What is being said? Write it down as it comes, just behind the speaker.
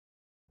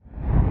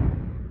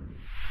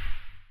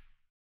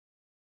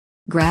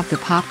Grab the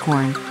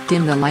popcorn,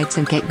 dim the lights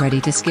and get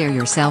ready to scare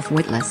yourself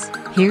witless.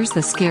 Here's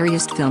the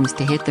scariest films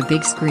to hit the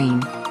big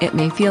screen. It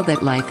may feel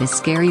that life is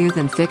scarier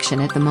than fiction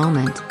at the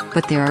moment,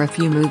 but there are a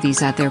few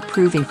movies out there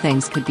proving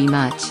things could be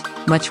much,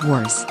 much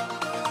worse.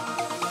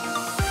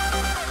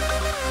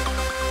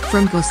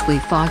 From ghostly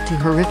fog to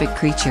horrific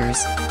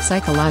creatures,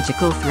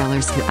 psychological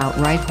thrillers to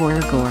outright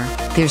horror gore,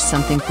 there's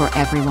something for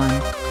everyone.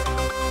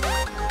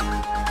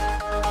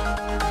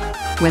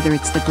 Whether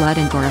it's the blood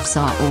and gore of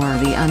Saw or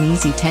the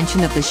uneasy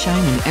tension of The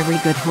Shining, every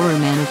good horror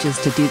manages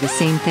to do the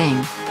same thing,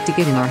 to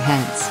get in our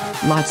heads,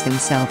 lodge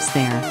themselves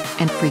there,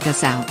 and freak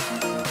us out.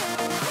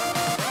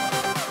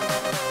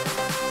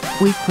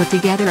 We've put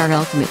together our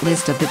ultimate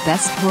list of the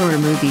best horror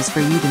movies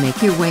for you to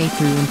make your way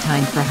through in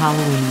time for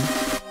Halloween.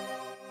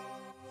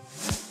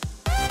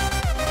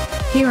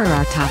 Here are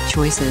our top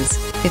choices.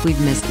 If we've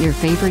missed your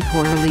favorite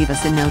horror, leave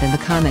us a note in the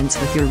comments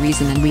with your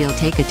reason and we'll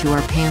take it to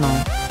our panel.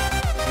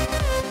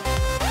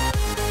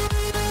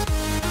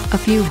 A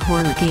few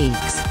horror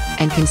geeks,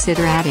 and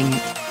consider adding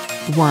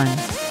it. 1.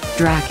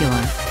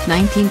 Dracula,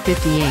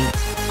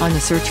 1958. On a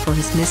search for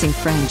his missing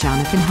friend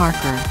Jonathan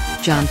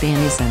Harker, John Van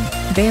Issen,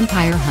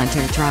 Vampire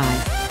Hunter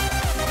Drive.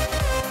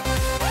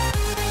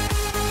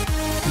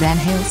 Van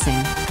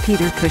Helsing,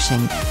 Peter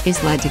Cushing,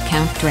 is led to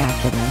Count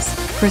Dracula's,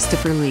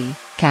 Christopher Lee,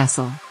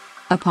 castle.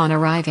 Upon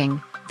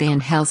arriving, Van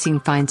Helsing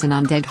finds an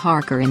undead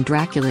Harker in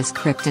Dracula's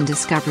crypt and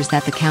discovers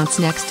that the Count's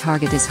next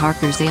target is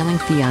Harker's ailing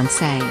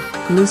fiancée,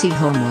 Lucy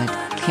Homewood,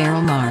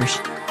 Carol Marsh.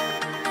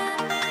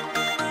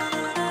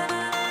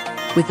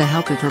 With the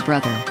help of her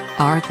brother,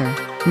 Arthur,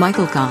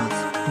 Michael Goff,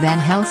 Van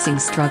Helsing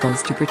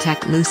struggles to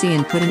protect Lucy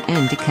and put an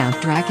end to Count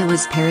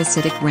Dracula's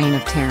parasitic reign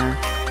of terror.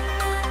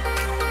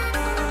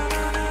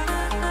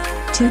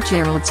 2.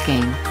 Gerald's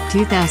Game,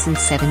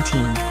 2017.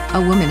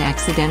 A woman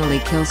accidentally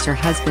kills her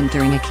husband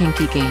during a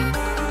kinky game.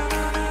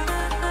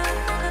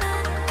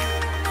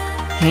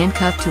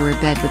 Handcuffed to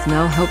her bed with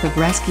no hope of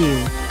rescue,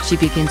 she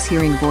begins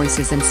hearing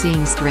voices and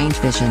seeing strange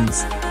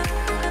visions.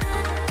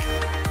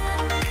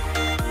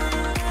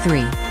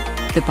 3.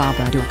 The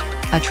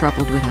Babadook. A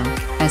troubled widow,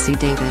 Essie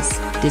Davis,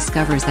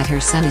 discovers that her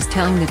son is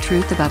telling the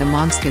truth about a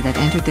monster that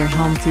entered their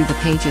home through the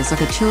pages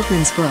of a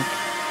children's book.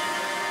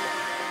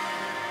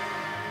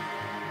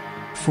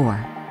 4.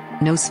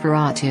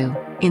 Nosferatu.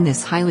 In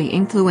this highly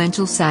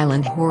influential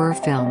silent horror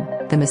film,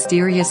 the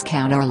mysterious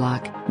Count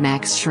Orlok,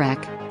 Max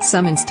Schreck,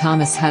 summons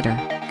Thomas Hutter,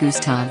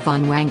 Gustav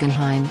von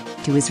Wangenheim,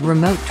 to his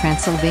remote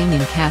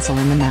Transylvanian castle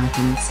in the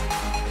mountains.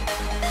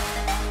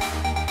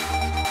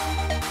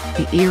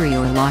 The eerie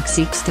Orlok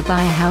seeks to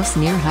buy a house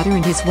near Hutter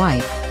and his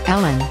wife,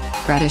 Ellen,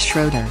 Greta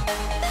Schroeder.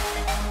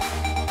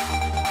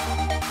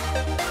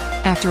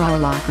 After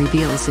Orlok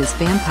reveals his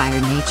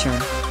vampire nature,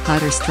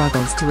 Hutter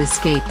struggles to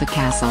escape the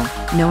castle,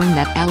 knowing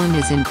that Ellen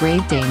is in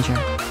grave danger.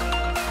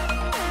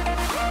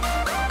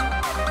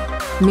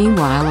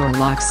 Meanwhile,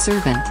 Orlok's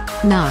servant,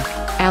 Knock,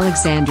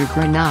 Alexander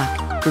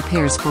Granach,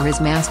 prepares for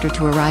his master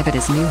to arrive at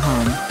his new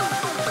home.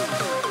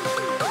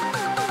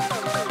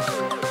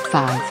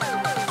 5.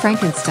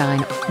 Frankenstein,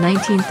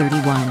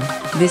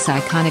 1931. This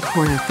iconic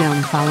horror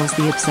film follows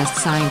the obsessed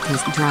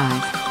scientist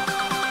Drive.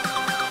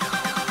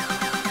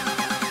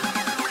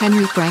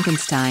 Henry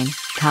Frankenstein,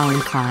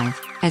 Colin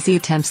Clive, as he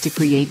attempts to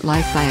create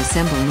life by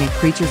assembling a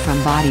creature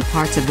from body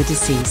parts of the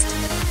deceased.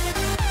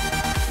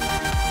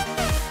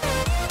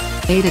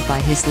 Aided by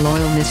his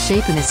loyal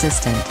misshapen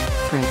assistant,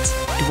 Fritz,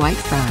 Dwight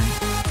Fry,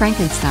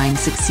 Frankenstein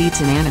succeeds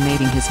in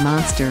animating his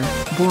monster,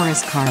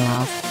 Boris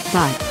Karloff,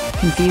 but,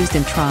 confused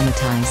and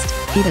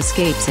traumatized, it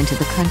escapes into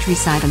the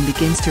countryside and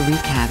begins to wreak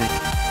havoc.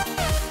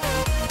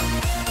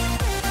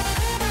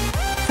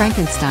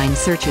 Frankenstein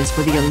searches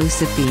for the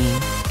elusive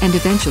being, and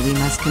eventually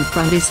must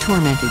confront his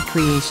tormented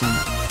creation.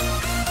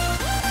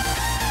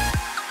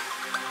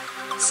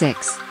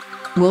 6.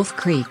 Wolf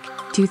Creek,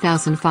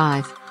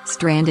 2005.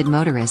 Stranded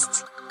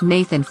motorists,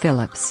 Nathan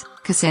Phillips,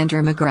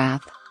 Cassandra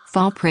McGrath,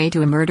 fall prey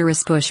to a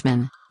murderous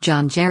bushman,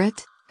 John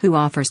Jarrett, who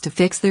offers to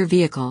fix their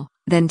vehicle,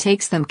 then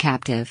takes them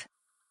captive.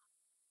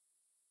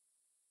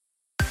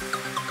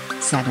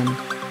 7.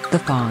 The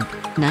Fog,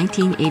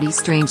 1980.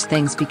 Strange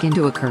things begin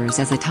to occur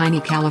as a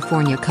tiny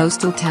California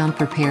coastal town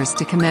prepares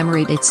to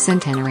commemorate its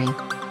centenary.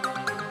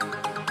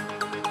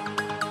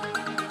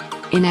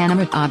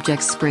 Inanimate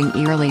objects spring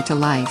eerily to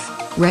life.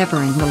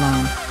 Reverend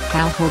Malone,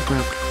 Hal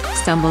Holbrook,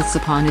 stumbles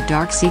upon a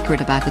dark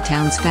secret about the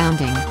town's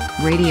founding.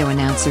 Radio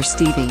announcer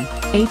Stevie,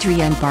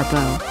 Adrienne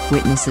Barbeau,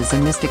 witnesses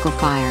a mystical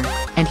fire,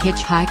 and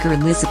hitchhiker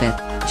Elizabeth,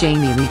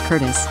 Jamie Lee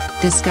Curtis,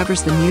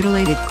 discovers the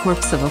mutilated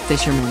corpse of a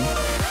fisherman.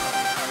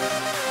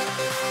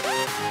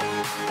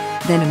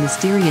 Then a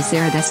mysterious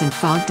iridescent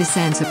fog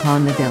descends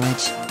upon the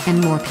village,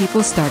 and more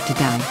people start to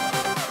die.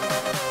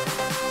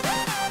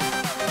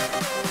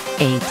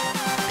 8.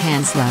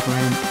 Pan's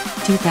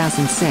Labyrinth,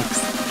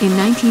 2006. In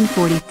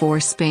 1944,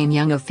 Spain,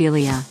 young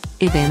Ophelia,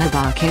 Ivana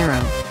Vaquero,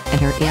 and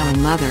her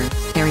ailing mother,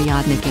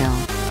 Ariadne Gil,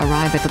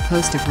 arrive at the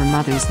post of her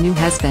mother's new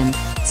husband,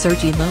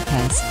 Sergi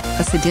Lopez,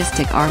 a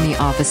sadistic army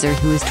officer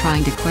who is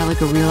trying to quell a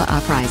guerrilla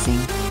uprising.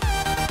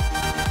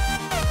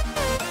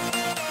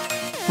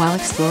 While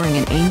exploring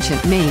an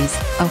ancient maze,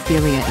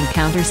 Ophelia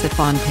encounters the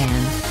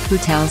Fontaine, who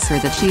tells her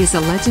that she is a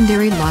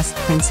legendary lost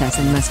princess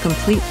and must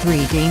complete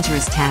 3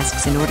 dangerous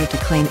tasks in order to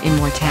claim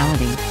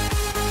immortality.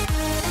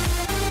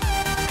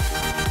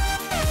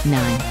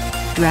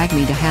 9. Drag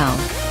Me to Hell,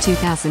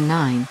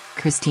 2009.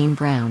 Christine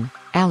Brown,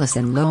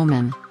 Allison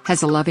Lohman,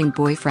 has a loving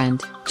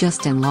boyfriend,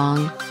 Justin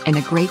Long, and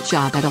a great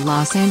job at a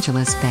Los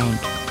Angeles bank.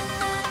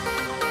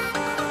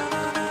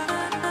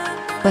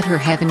 But her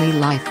heavenly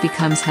life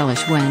becomes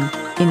hellish when,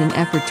 in an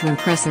effort to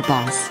impress her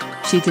boss,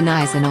 she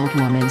denies an old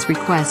woman's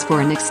request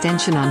for an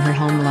extension on her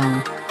home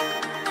loan.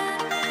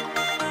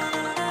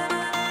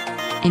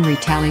 In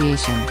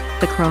retaliation,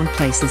 the crone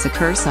places a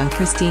curse on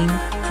Christine,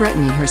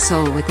 threatening her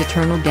soul with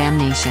eternal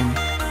damnation.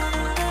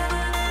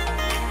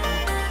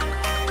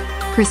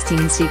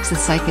 Christine seeks a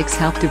psychic's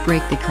help to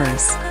break the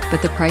curse,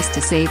 but the price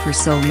to save her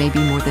soul may be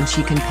more than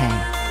she can pay.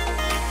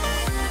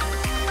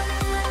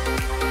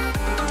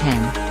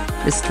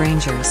 10. The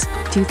Strangers,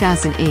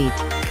 2008.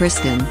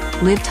 Kristen,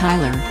 Liv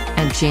Tyler,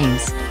 and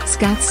James,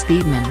 Scott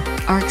Speedman,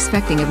 are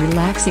expecting a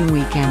relaxing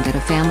weekend at a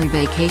family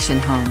vacation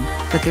home,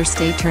 but their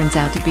stay turns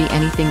out to be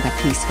anything but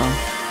peaceful.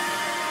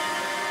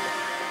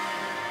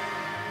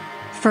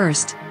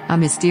 First, a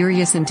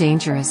mysterious and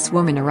dangerous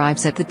woman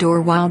arrives at the door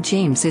while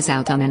James is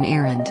out on an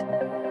errand.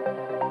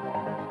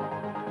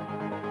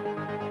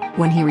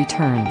 When he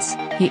returns,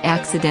 he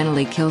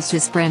accidentally kills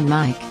his friend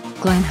Mike,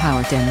 Glenn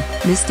Howerton,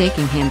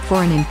 mistaking him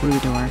for an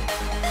intruder.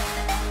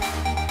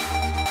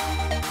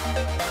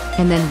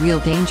 And then real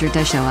danger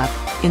does show up,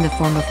 in the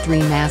form of 3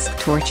 masked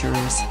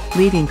torturers,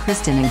 leaving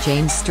Kristen and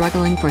James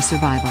struggling for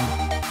survival.